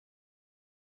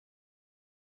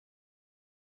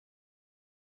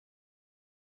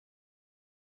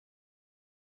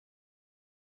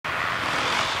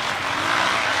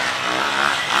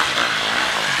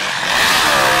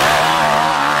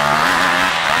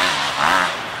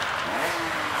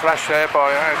flash there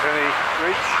by Anthony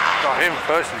Ridge, not him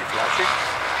personally flashing.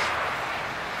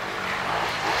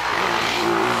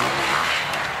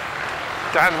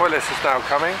 Dan Willis is now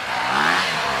coming.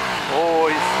 Oh,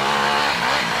 he's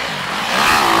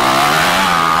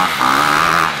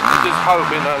just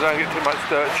hoping that I don't get too much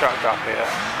dirt chucked up here.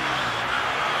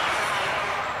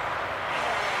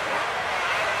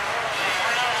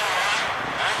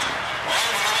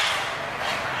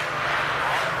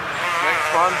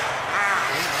 Next one.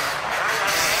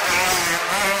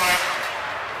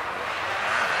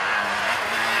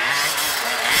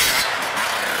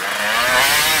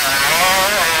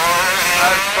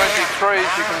 That's 23,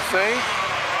 as you can see.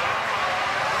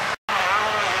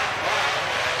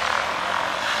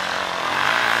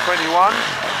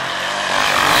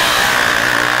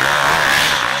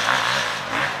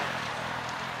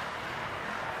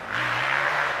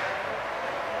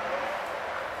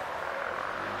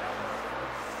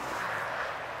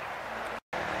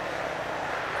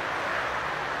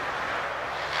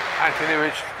 Anthony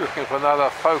Ridge looking for another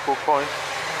focal point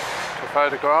to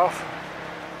photograph.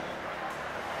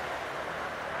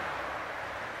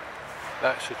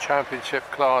 That's a championship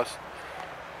class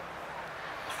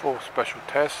 4 special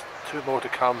tests, 2 more to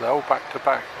come. They're all back to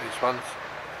back, these ones.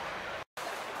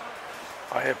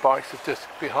 I hear bikes are just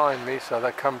behind me, so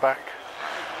they come back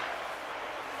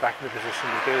in the position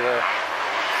to do their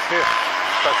 5th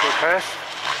special test.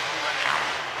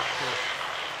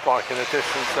 Bike in the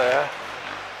distance there.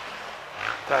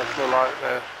 Don't look like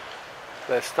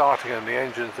they're starting and the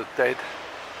engines are dead.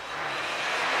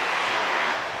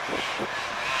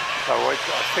 So I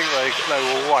think they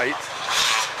will wait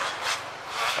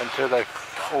until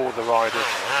all the riders,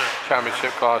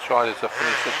 championship class riders, have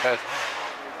finished the test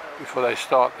before they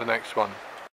start the next one.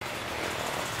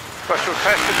 Special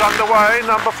test is underway,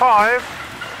 number 5,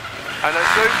 and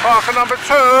it's Luke Parker, number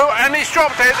 2, and he's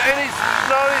dropped it, and he's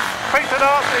picked it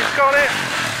up, he's got it.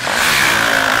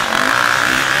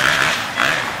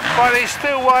 But he's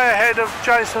still way ahead of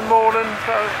Jason Moreland,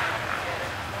 so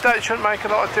that shouldn't make a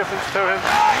lot of difference to him.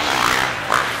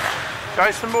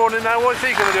 Jason Moreland now, what's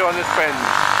he going to do on this bend?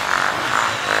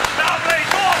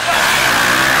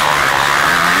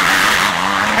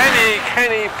 Can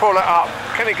he pull it up?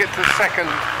 Can he get to 2nd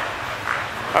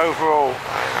overall?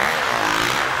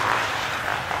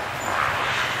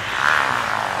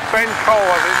 Ben Cole,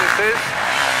 I think this is.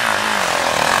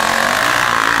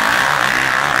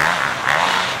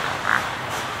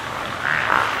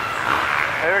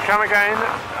 Here we come again.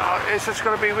 Is this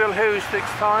going to be Will Hughes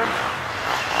next time?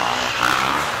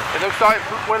 It looks like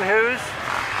Will Hughes.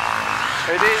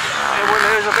 It is. Will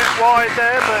Hughes a bit wide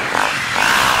there, but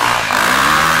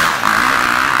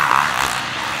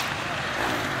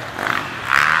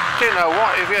you know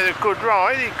what? If he had a good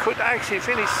ride, he could actually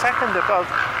finish 2nd above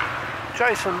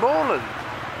Jason Moreland.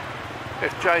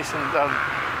 If Jason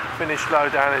finished low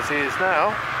down as he is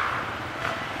now,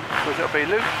 because it'll be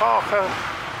Luke Parker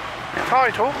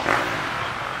title.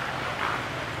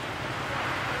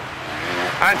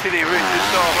 Anthony Ridge is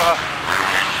sort of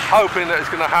hoping that it's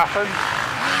going to happen.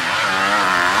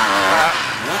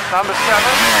 Number 7.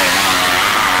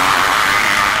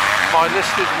 My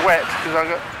list is wet because I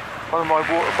got one of my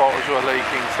water bottles were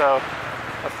leaking, so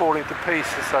they're falling to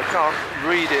pieces, so I can't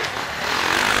read it.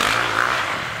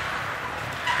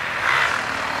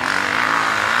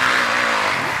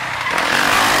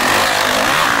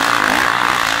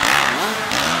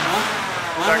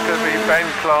 That could be Ben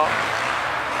Clark.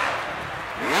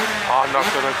 I'm not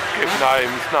going to give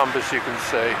names, numbers you can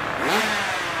see.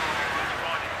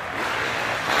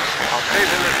 I'm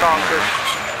keeping this on because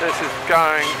this is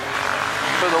going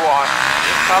to the white.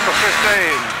 Number 15.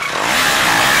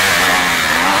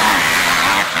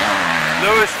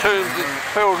 Lewis Toombs has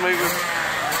filled me with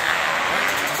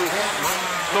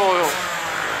soil.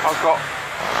 I've got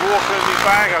water in my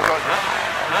bag, I've got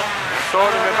soil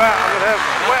in my bag, I'm going to have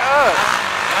wet earth.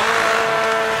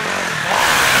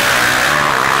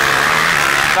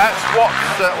 That's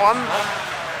Watts, that one.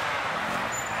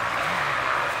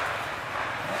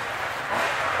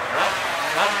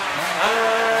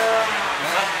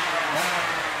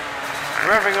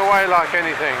 Revving away like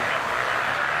anything.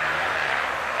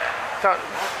 So,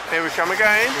 here we come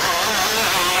again.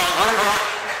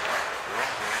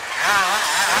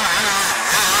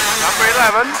 Number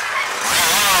 11.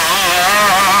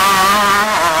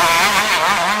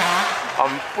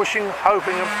 I'm wishing,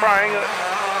 hoping and praying that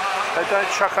they don't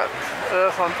chuck up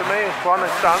earth onto me. One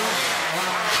is done.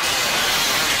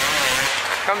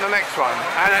 Come the next one.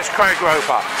 And it's Craig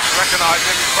Roper. Recognise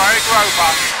him, Craig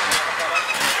Roper.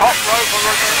 Top roper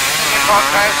in the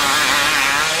contest.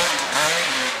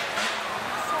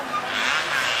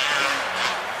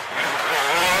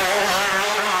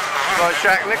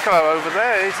 Jack Niccolo over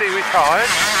there. Is he retired?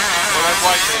 Well, let's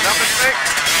wait for number 6.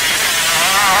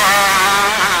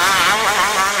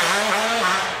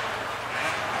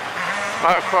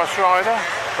 Motocross rider,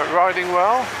 but riding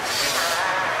well.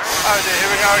 Oh dear, here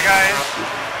we go again.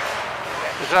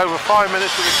 There's over 5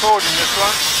 minutes of recording this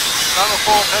one. Number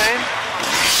 14.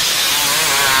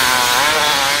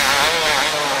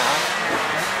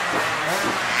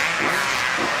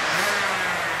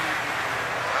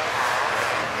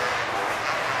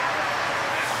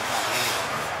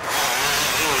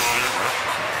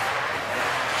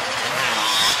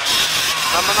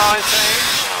 Number 19.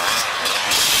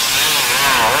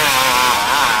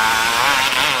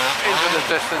 Into the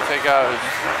distance it goes.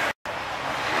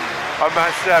 I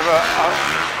managed to have a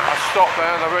stop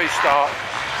there and a restart.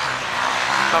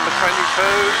 Number 22.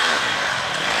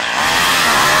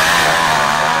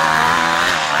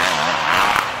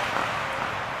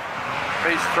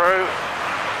 He's through.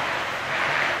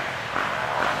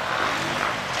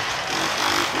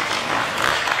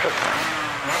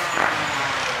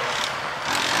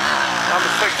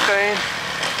 Number 16.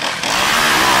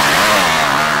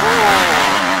 Ooh,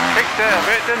 kicked there a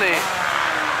bit, didn't he?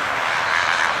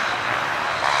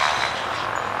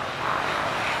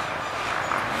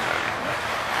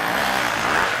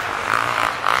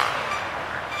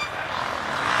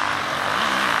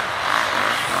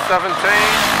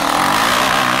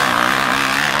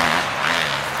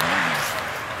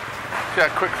 See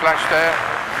that quick flash there?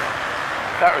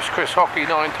 That was Chris Hockey,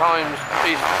 9 times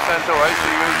Eastern Central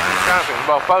Eastern champion.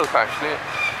 Well, both actually.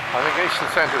 I think Eastern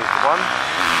Central is the one.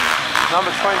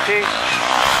 Number 20.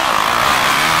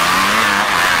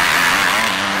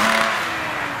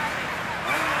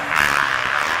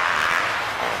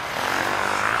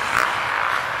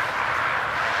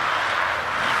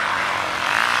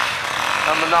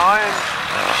 Number 9.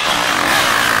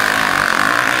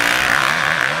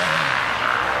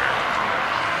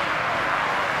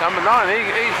 Number 9,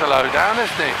 he's a low down,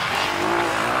 isn't he?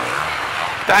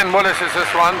 Dan Willis is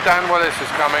this one. Dan Willis is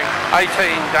coming. 18,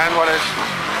 Dan Willis.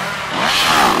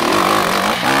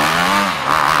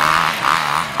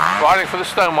 Riding for the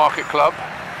Stowmarket Club.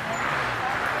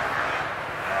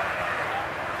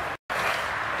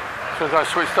 So as I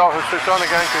switched off and switched on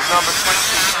again, because number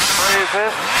 23 is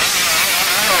this.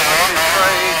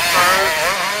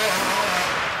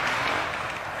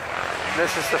 23.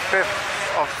 This is the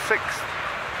 5th of 6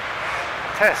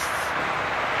 tests.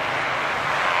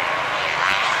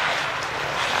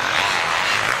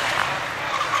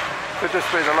 Could this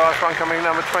be the last one coming,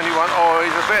 number 21? Oh,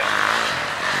 he's a bit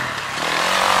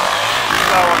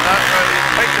slow on that, but he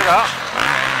picked it up.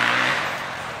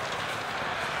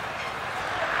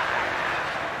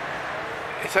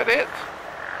 Is that it?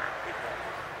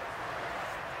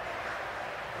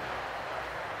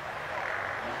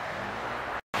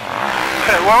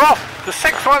 Okay, we're off. The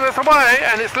 6th one is away,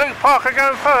 and it's Luke Parker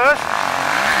going first.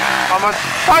 I'm a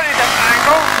slightly different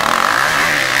angle.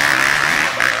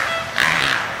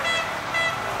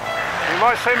 You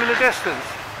might see him in the distance.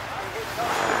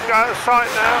 Let's go out of sight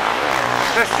now.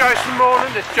 This Jason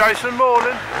Morland. This Jason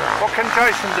Morland. What can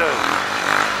Jason do?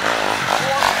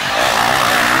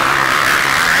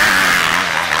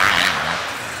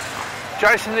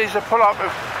 Jason needs to pull up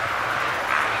if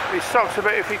he stocks a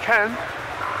bit if he can.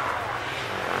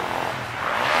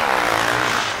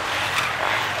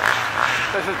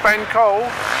 This is Ben Cole.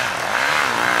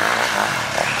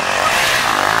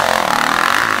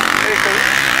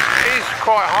 He's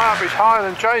quite high up. He's higher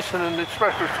than Jason in the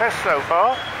special test so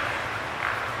far.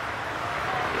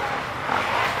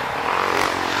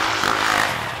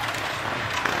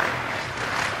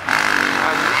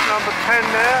 And number 10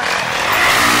 there.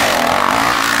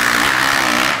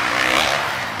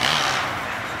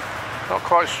 Not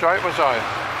quite straight, was I?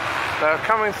 They're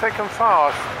coming thick and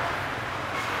fast.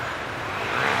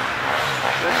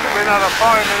 This will be another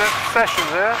 5-minute session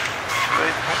there.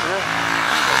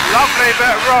 Lovely bit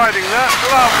of riding that,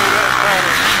 lovely bit of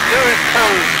riding. Lewis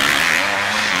Toad.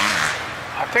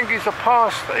 I think he's a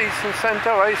past Eastern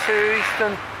Centre, AC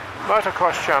Eastern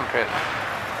motocross champion.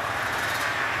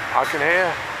 I can hear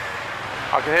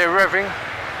revving.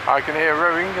 I can hear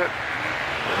revving.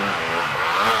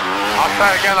 I'll say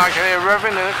it again, I can hear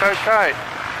revving and it's okay.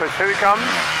 Because here he comes,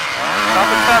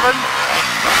 number 7.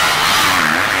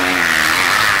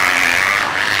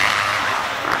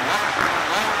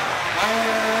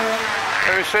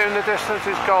 Very soon the distance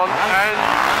is gone and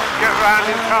get round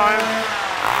in time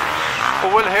for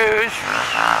Will Hughes.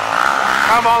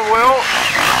 Come on Will,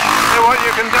 see what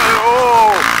you can do.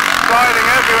 Oh, riding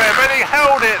everywhere, but he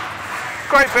held it.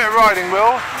 Great bit of riding,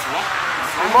 Will.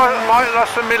 He might have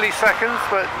lost some milliseconds,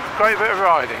 but great bit of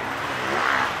riding.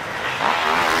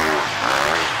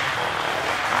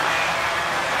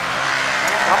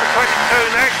 Number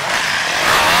 22 next.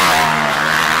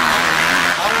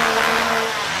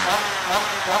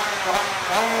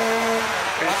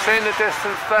 You've seen the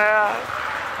distance there,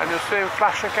 and you'll see him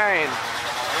flash again. I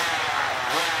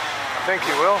think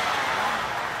he will.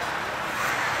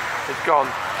 He's gone.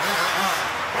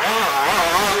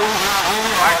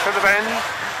 Back to the bend.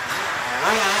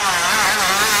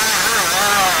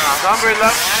 Number 11.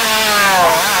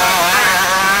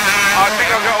 I think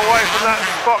I got away from that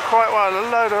spot quite well. A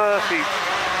load of earthy. We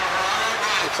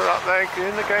put up there,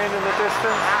 in the gain in the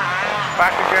distance.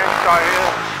 Back again, guy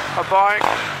here. A bike.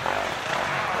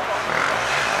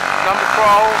 Number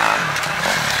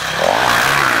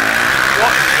 12.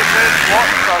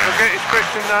 Watts, I forget his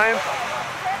Christian name.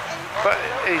 But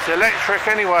he's electric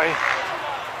anyway.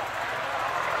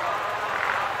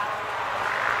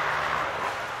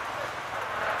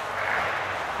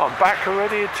 I'm back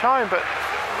already in time, but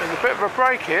there's a bit of a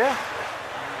break here.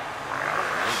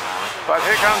 But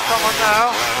here comes someone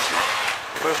now.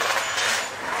 We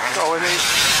need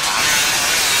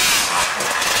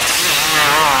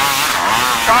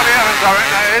Charlie Evans, I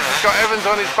reckon that is. He's got Evans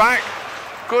on his back.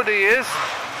 Good he is.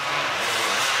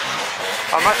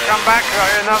 I must come back, I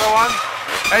hear another one.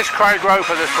 It's Craig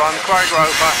Roper, this one. Craig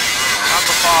Roper,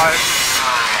 number 5.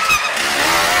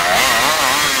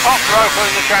 Top roper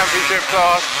in the championship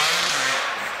class.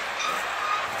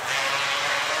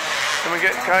 Can we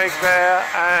get Craig there?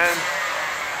 And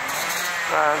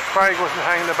Craig wasn't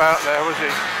hanging about there, was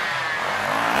he?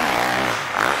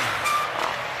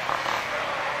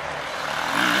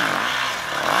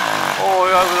 Oh,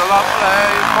 over the lump there,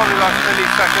 he's probably like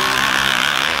milliseconds.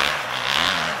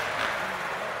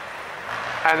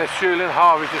 And there's Julian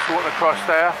Harvey just walking across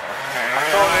there. I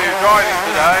thought he was riding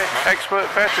today. Expert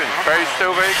veteran,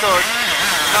 still very good.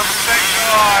 Number 6,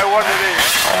 oh, what it is.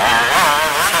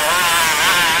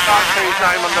 Can't see his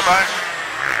name on the back.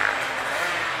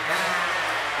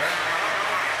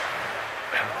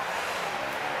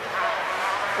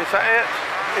 Is that it?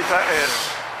 Is that it?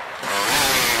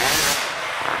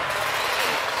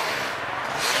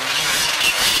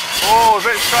 Oh, a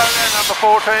bit slow there, number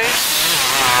 14.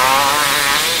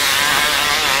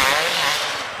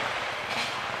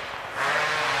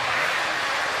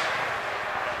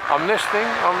 I'm listening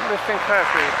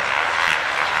carefully.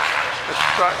 It's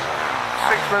like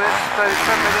 6 minutes, 10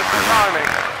 minutes of timing.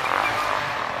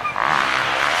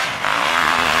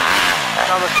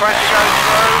 Number 20 goes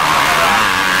through.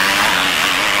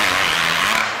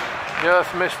 The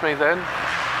earth missed me then.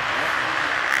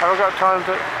 Have I got time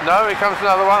to... No, here comes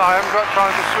another one. I haven't got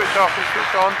time to switch off and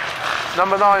switch on.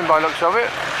 Number 9 by looks of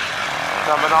it.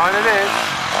 Number 9 it is.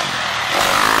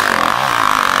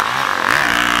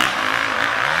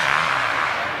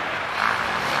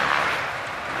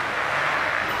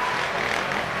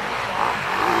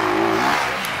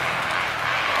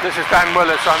 This is Dan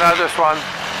Willis, I know this one.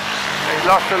 He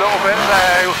lost a little bit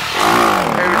there. He was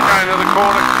going to the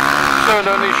corner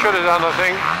sooner than he should have done, I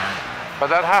think.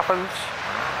 But that happens.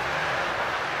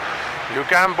 You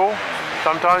gamble.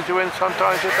 Sometimes you win,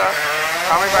 sometimes you don't.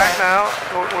 Coming back now.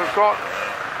 We've got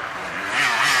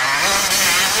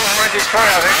 23,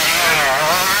 I think.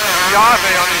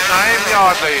 Yardley on his name,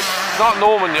 Yardley. Not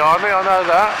Norman Yardley, I know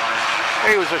that.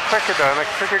 He was a cricketer and a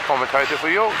cricket commentator for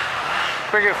York.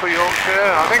 Cricket for Yorkshire,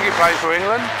 I think he played for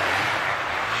England,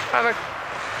 and a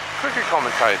cricket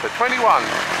commentator, 21.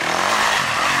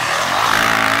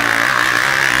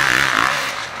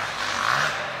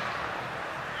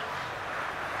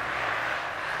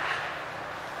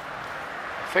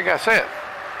 I think that's it.